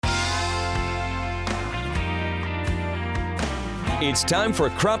It's time for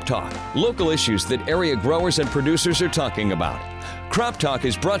Crop Talk, local issues that area growers and producers are talking about. Crop Talk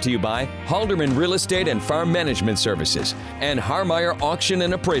is brought to you by Halderman Real Estate and Farm Management Services and Harmeyer Auction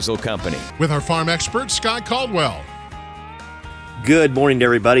and Appraisal Company. With our farm expert, Scott Caldwell. Good morning to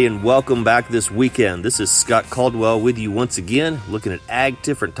everybody and welcome back this weekend. This is Scott Caldwell with you once again, looking at ag,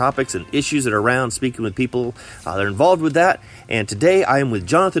 different topics and issues that are around, speaking with people that are involved with that. And today I am with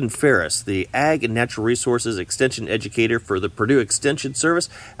Jonathan FERRIS, the Ag and Natural Resources Extension Educator for the Purdue Extension Service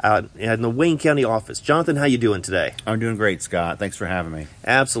in the Wayne County office. Jonathan, how you doing today? I'm doing great, Scott. Thanks for having me.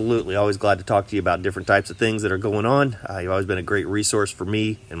 Absolutely. Always glad to talk to you about different types of things that are going on. You've always been a great resource for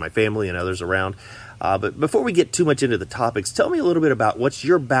me and my family and others around. But before we get too much into the topics, tell me a little bit about what's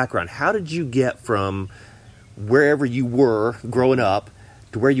your background. How did you get from wherever you were growing up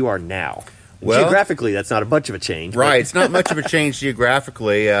to where you are now? Well, geographically, that's not much of a change. Right. It's not much of a change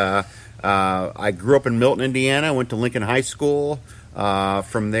geographically. I grew up in Milton, Indiana. Went to Lincoln High School.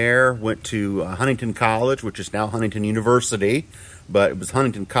 From there, went to Huntington College, which is now Huntington University. But it was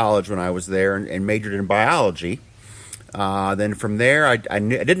Huntington College when I was there and majored in biology. Then from there, I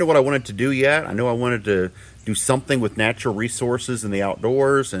didn't know what I wanted to do yet. I knew I wanted to do something with natural resources and the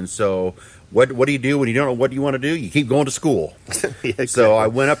outdoors. And so what do you do when you don't know what you want to do? You keep going to school. Yeah, exactly. So I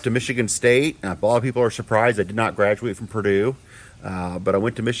went up to Michigan State. A lot of people are surprised I did not graduate from Purdue. But I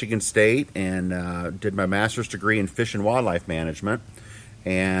went to Michigan State and did my master's degree in fish and wildlife management.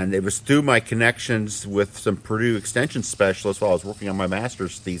 And it was through my connections with some Purdue extension specialists while I was working on my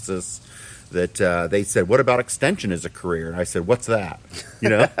master's thesis that they said, what about extension as a career? And I said, what's that? You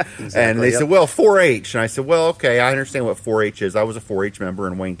know? Exactly, and they said, well, 4-H. And I said, well, okay, I understand what 4-H is. I was a 4-H member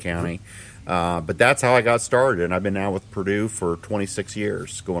in Wayne County. But that's how I got started. And I've been now with Purdue for 26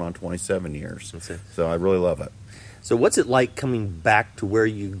 years, going on 27 years. So I really love it. So what's it like coming back to where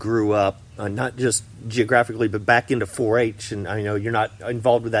you grew up, not just geographically, but back into 4-H? And I know you're not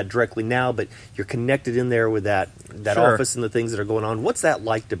involved with that directly now, but you're connected in there with that Sure. office and the things that are going on. What's that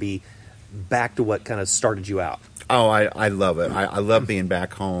like to be back to what kind of started you out? Oh, I love it. I love being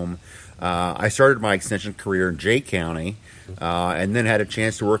back home. I started my extension career in Jay County and then had a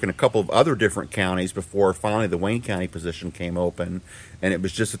chance to work in a couple of other different counties before finally the Wayne County position came open. And it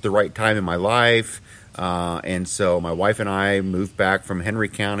was just at the right time in my life. And so my wife and I moved back from Henry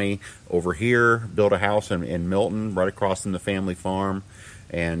County over here, built a house in Milton right across from the family farm,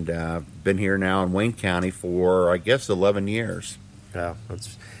 and been here now in Wayne County for, I guess, 11 years. Yeah,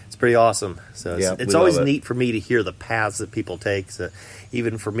 it's pretty awesome. So it's always neat for me to hear the paths that people take. So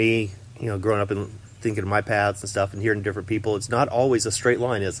even for me, growing up and thinking of my paths and stuff and hearing different people, it's not always a straight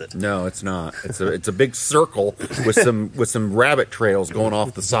line, is it? No, it's not. It's a big circle with some rabbit trails going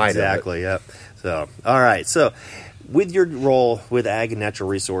off the side exactly, of it. Exactly, yeah. So, all right. So with your role with Ag and Natural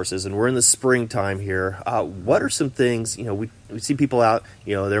Resources, and we're in the springtime here, what are some things, we see people out,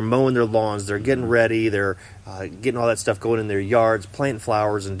 they're mowing their lawns, they're getting ready, they're getting all that stuff going in their yards, planting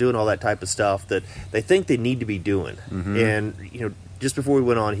flowers and doing all that type of stuff that they think they need to be doing. Mm-hmm. And, just before we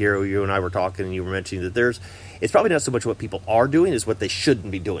went on here, you and I were talking and you were mentioning that it's probably not so much what people are doing as what they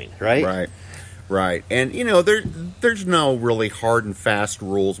shouldn't be doing, right? Right. And, there's no really hard and fast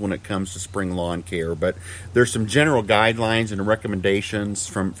rules when it comes to spring lawn care, but there's some general guidelines and recommendations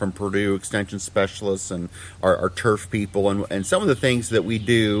from Purdue extension specialists and our turf people and some of the things that we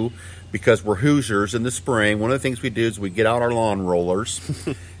do because we're Hoosiers in the spring. One of the things we do is we get out our lawn rollers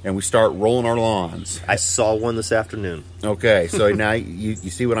and we start rolling our lawns. I saw one this afternoon. Okay, so now you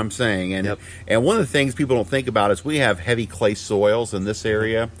see what I'm saying. And, yep. And one of the things people don't think about is we have heavy clay soils in this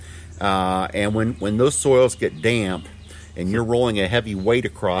area. And when those soils get damp and you're rolling a heavy weight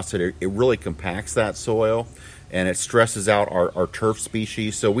across it, it really compacts that soil and it stresses out our turf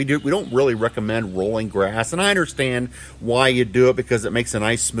species. So we don't really recommend rolling grass. And I understand why you do it because it makes a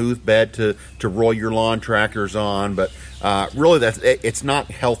nice smooth bed to roll your lawn tractors on. But really it's not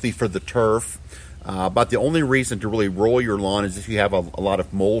healthy for the turf. But the only reason to really roll your lawn is if you have a lot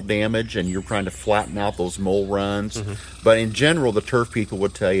of mold damage and you're trying to flatten out those mold runs. Mm-hmm. But in general, the turf people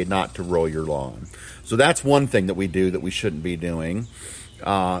would tell you not to roll your lawn. So that's one thing that we do that we shouldn't be doing.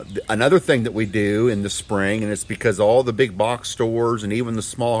 Another thing that we do in the spring, and it's because all the big box stores and even the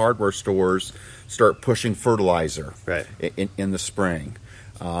small hardware stores start pushing fertilizer in the spring.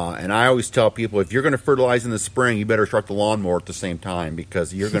 And I always tell people, if you're going to fertilize in the spring, you better start the lawnmower at the same time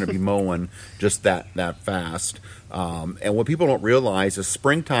because you're going to be mowing just that fast. And what people don't realize is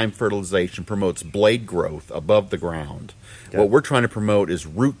springtime fertilization promotes blade growth above the ground. Yep. What we're trying to promote is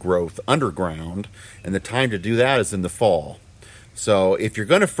root growth underground, and the time to do that is in the fall. So if you're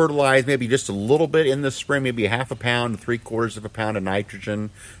going to fertilize maybe just a little bit in the spring, maybe 1/2 pound to 3/4 pound of nitrogen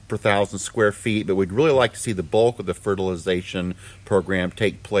per 1,000 square feet, but we'd really like to see the bulk of the fertilization program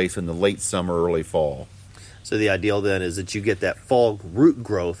take place in the late summer, early fall. So the ideal then is that you get that fall root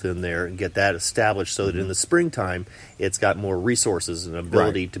growth in there and get that established so that in the springtime it's got more resources and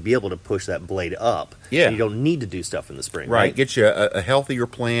ability to be able to push that blade up. Yeah. And you don't need to do stuff in the spring, Right. Get you a healthier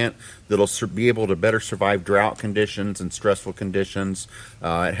plant that'll be able to better survive drought conditions and stressful conditions.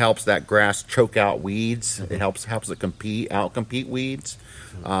 It helps that grass choke out weeds. It helps it outcompete weeds.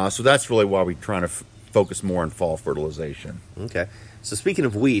 So that's really why we're trying to focus more on fall fertilization. Okay. So speaking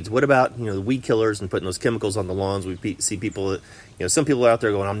of weeds, what about the weed killers and putting those chemicals on the lawns? We see people that some people out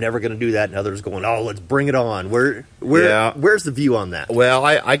there going, "I'm never going to do that," and others going, "Oh, let's bring it on." Where's the view on that? Well,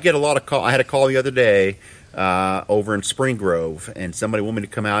 I get a lot of call. I had a call the other day over in Spring Grove, and somebody wanted me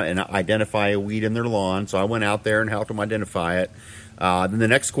to come out and identify a weed in their lawn. So I went out there and helped them identify it. Then the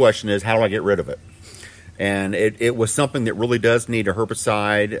next question is, how do I get rid of it? And it was something that really does need a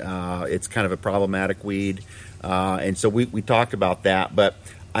herbicide. It's kind of a problematic weed. And so we talked about that. But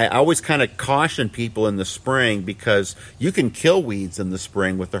I always kind of caution people in the spring because you can kill weeds in the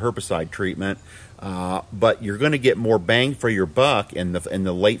spring with the herbicide treatment, but you're going to get more bang for your buck in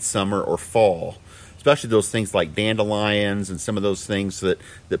the late summer or fall. Especially those things like dandelions and some of those things that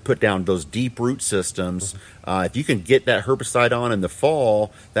put down those deep root systems. If you can get that herbicide on in the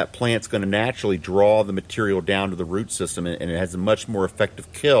fall, that plant's going to naturally draw the material down to the root system, and it has a much more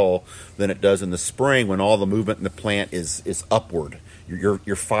effective kill than it does in the spring when all the movement in the plant is upward.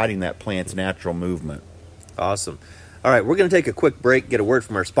 You're fighting that plant's natural movement. Awesome. All right, we're going to take a quick break, get a word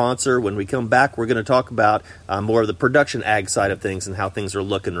from our sponsor. When we come back, we're going to talk about more of the production ag side of things and how things are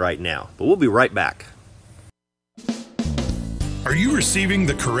looking right now. But we'll be right back. Are you receiving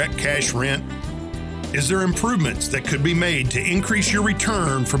the correct cash rent? Is there improvements that could be made to increase your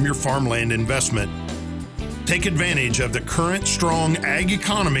return from your farmland investment? Take advantage of the current strong ag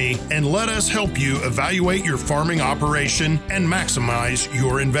economy and let us help you evaluate your farming operation and maximize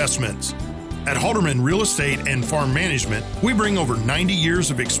your investments. At Halderman Real Estate and Farm Management, we bring over 90 years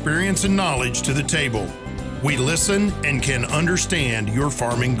of experience and knowledge to the table. We listen and can understand your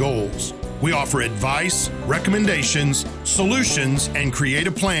farming goals. We offer advice, recommendations, solutions, and create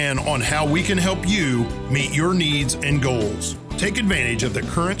a plan on how we can help you meet your needs and goals. Take advantage of the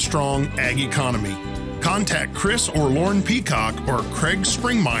current strong ag economy. Contact Chris or Lauren Peacock or Craig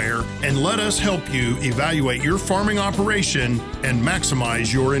Springmeyer and let us help you evaluate your farming operation and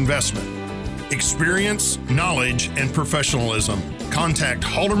maximize your investment. Experience, knowledge, and professionalism. Contact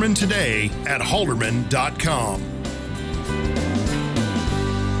Halderman today at halderman.com.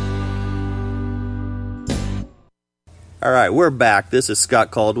 All right, we're back. This is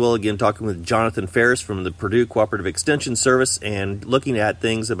Scott Caldwell again talking with Jonathan Ferris from the Purdue Cooperative Extension Service and looking at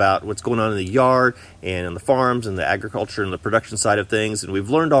things about what's going on in the yard and on the farms and the agriculture and the production side of things. And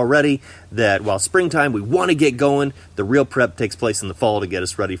we've learned already that while springtime we want to get going, the real prep takes place in the fall to get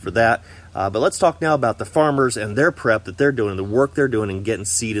us ready for that. But let's talk now about the farmers and their prep that they're doing, the work they're doing and getting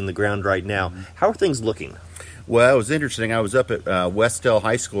seed in the ground right now. How are things looking? Well, it was interesting. I was up at Westell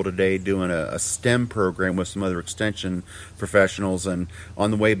High School today doing a STEM program with some other extension professionals, and on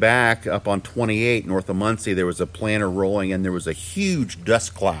the way back up on 28 north of Muncie, there was a planter rolling, and there was a huge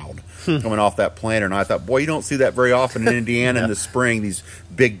dust cloud coming off that planter, and I thought, boy, you don't see that very often in Indiana in the spring, these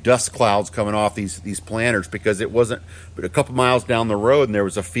big dust clouds coming off these planters, because it wasn't but a couple miles down the road, and there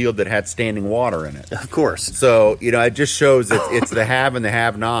was a field that had standing water in it. Of course. So, it just shows that it's the have and the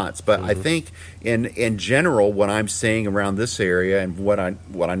have-nots, but I think in general, what I'm seeing around this area and what I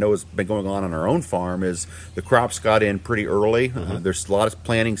know has been going on our own farm is the crops got in pretty early. There's a lot of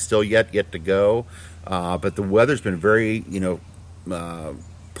planting still yet to go, but the weather's been very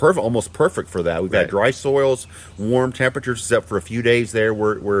almost perfect for that. We've had dry soils, warm temperatures, except for a few days there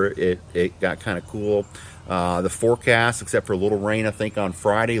where it got kind of cool. The forecast, except for a little rain, I think on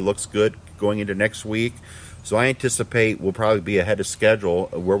Friday, looks good going into next week. So I anticipate we'll probably be ahead of schedule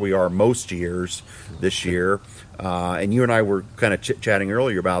where we are most years this year. And you and I were kind of chit-chatting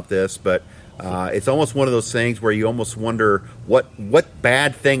earlier about this, but it's almost one of those things where you almost wonder what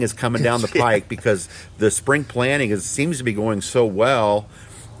bad thing is coming down the pike, because the spring planting seems to be going so well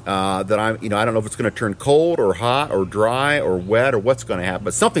that I don't know if it's going to turn cold or hot or dry or wet or what's going to happen,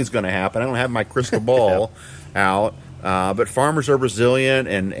 but something's going to happen. I don't have my crystal ball out. But farmers are resilient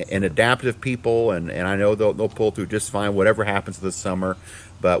and adaptive people, and I know they'll pull through just fine whatever happens this summer.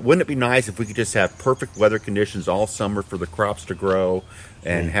 But wouldn't it be nice if we could just have perfect weather conditions all summer for the crops to grow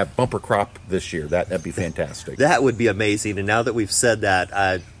and have bumper crop this year? That'd be fantastic. That would be amazing. And now that we've said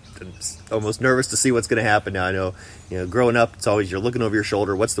that, I'm almost nervous to see what's going to happen now. I know, growing up, it's always you're looking over your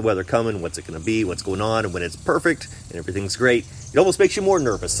shoulder. What's the weather coming? What's it going to be? What's going on? And when it's perfect and everything's great, it almost makes you more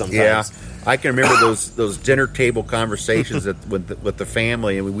nervous sometimes. Yeah, I can remember those dinner table conversations with the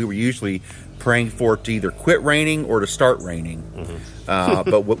family, and we were usually praying for it to either quit raining or to start raining.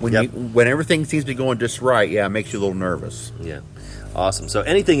 But when everything seems to be going just right, it makes you a little nervous. Yeah. Awesome. So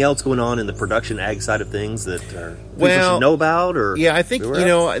anything else going on in the production ag side of things that people should know about? Or I think,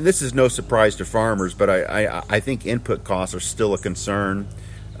 this is no surprise to farmers, but I think input costs are still a concern.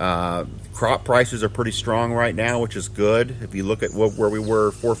 Crop prices are pretty strong right now, which is good. If you look at where we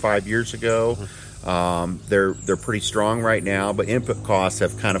were 4 or 5 years ago, they're pretty strong right now, but input costs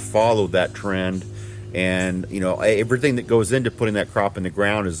have kind of followed that trend. And, everything that goes into putting that crop in the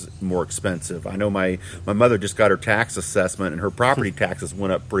ground is more expensive. I know my mother just got her tax assessment, and her property taxes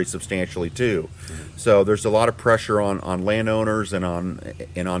went up pretty substantially too. So there's a lot of pressure on landowners and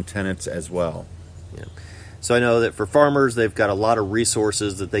on tenants as well. Yeah. So I know that for farmers, they've got a lot of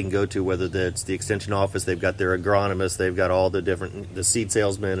resources that they can go to, whether it's the extension office, they've got their agronomists, they've got all the seed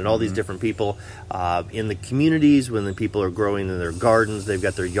salesmen and all these different people in the communities. When the people are growing in their gardens, they've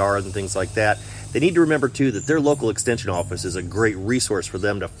got their yard and things like that. They need to remember, too, that their local extension office is a great resource for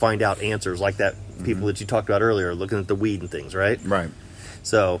them to find out answers like that people that you talked about earlier, looking at the weed and things, right? Right.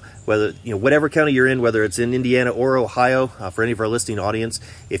 So whether, whatever county you're in, whether it's in Indiana or Ohio, for any of our listening audience,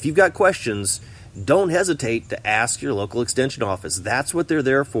 if you've got questions, don't hesitate to ask your local extension office. That's what they're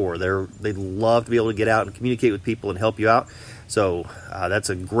there for. They love to be able to get out and communicate with people and help you out. So that's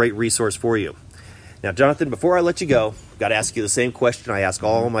a great resource for you. Now, Jonathan, before I let you go, I've got to ask you the same question I ask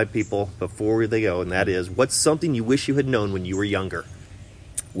all my people before they go, and that is, what's something you wish you had known when you were younger?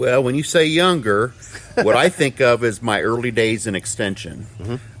 Well, when you say younger, what I think of is my early days in extension.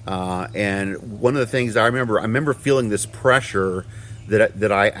 And one of the things I remember feeling this pressure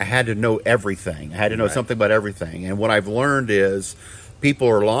that I had to know everything. I had to know something about everything. And what I've learned is people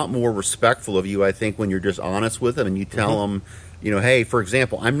are a lot more respectful of you, I think, when you're just honest with them and you tell them, hey, for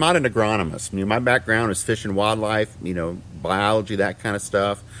example, I'm not an agronomist. My background is fish and wildlife, biology, that kind of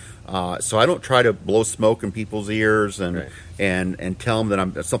stuff. So I don't try to blow smoke in people's ears and tell them that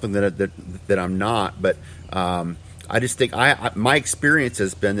I'm something that I'm not. But I just think my experience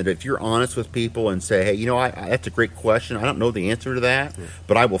has been that if you're honest with people and say, hey, that's a great question. I don't know the answer to that,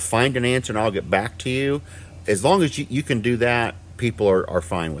 but I will find an answer and I'll get back to you. As long as you can do that, people are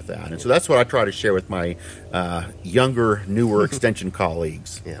fine with that. And so that's what I try to share with my younger, newer extension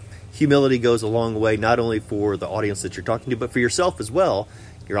colleagues. Yeah. Humility goes a long way, not only for the audience that you're talking to, but for yourself as well.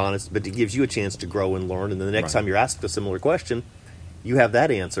 You're honest, but it gives you a chance to grow and learn. And then the next time you're asked a similar question, you have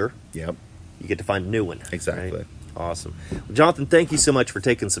that answer. Yep. You get to find a new one. Exactly. Right? Awesome. Well, Jonathan, thank you so much for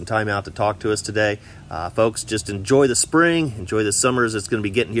taking some time out to talk to us today. Folks, just enjoy the spring, enjoy the summers. It's going to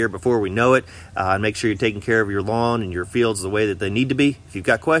be getting here before we know it. And make sure you're taking care of your lawn and your fields the way that they need to be. If you've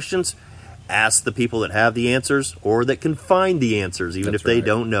got questions, ask the people that have the answers or that can find the answers, even if they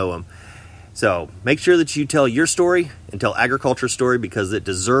don't know them. So make sure that you tell your story and tell agriculture's story because it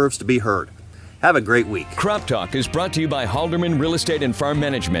deserves to be heard. Have a great week. Crop Talk is brought to you by Halderman Real Estate and Farm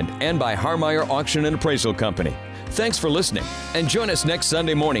Management and by Harmeyer Auction and Appraisal Company. Thanks for listening, and join us next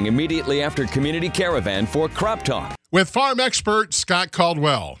Sunday morning immediately after Community Caravan for Crop Talk. With farm expert Scott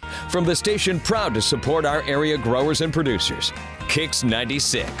Caldwell. From the station proud to support our area growers and producers, Kix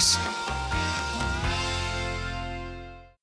 96.